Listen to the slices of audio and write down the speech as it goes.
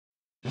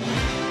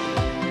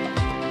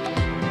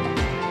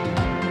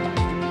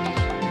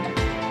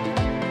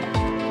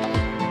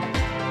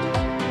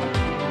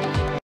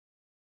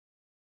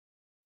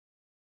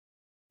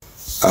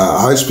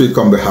I speak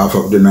on behalf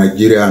of the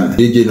Nigerian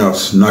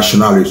Indigenous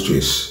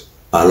Nationalities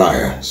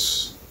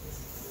Alliance,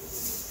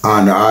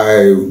 and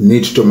I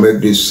need to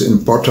make this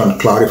important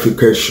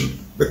clarification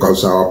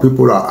because our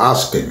people are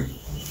asking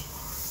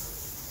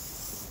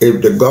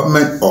if the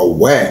government or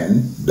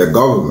when the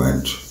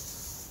government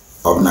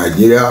of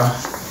Nigeria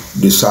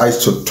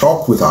decides to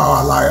talk with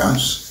our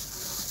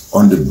alliance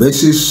on the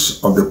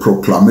basis of the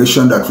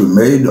proclamation that we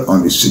made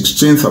on the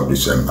 16th of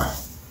December,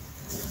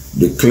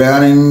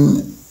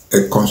 declaring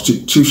a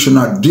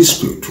constitutional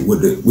dispute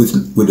with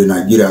the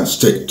Nigerian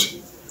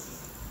state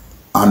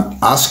and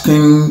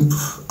asking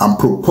and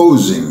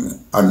proposing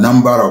a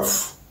number of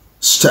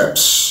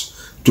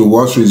steps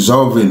towards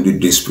resolving the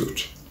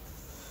dispute.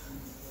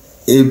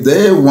 If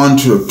they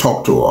want to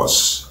talk to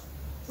us,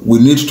 we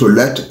need to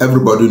let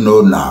everybody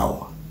know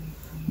now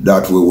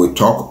that we will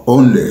talk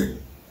only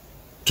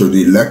to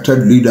the elected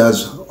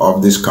leaders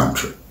of this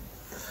country,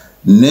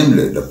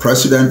 namely the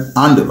president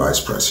and the vice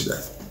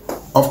president.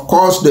 Of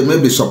course, they may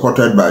be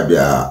supported by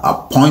their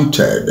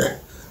appointed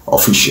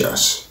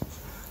officials,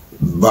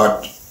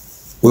 but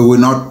we will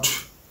not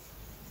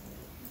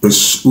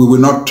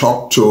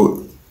talk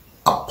to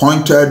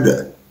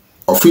appointed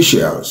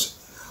officials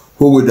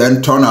who will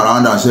then turn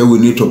around and say we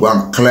need to go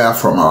and clear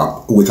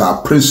with our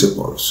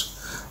principles.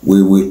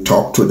 We will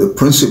talk to the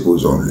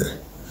principles only.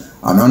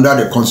 And under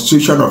the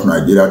Constitution of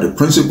Nigeria, the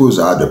principles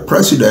are the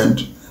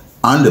president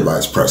and the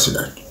vice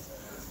president.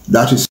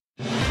 That is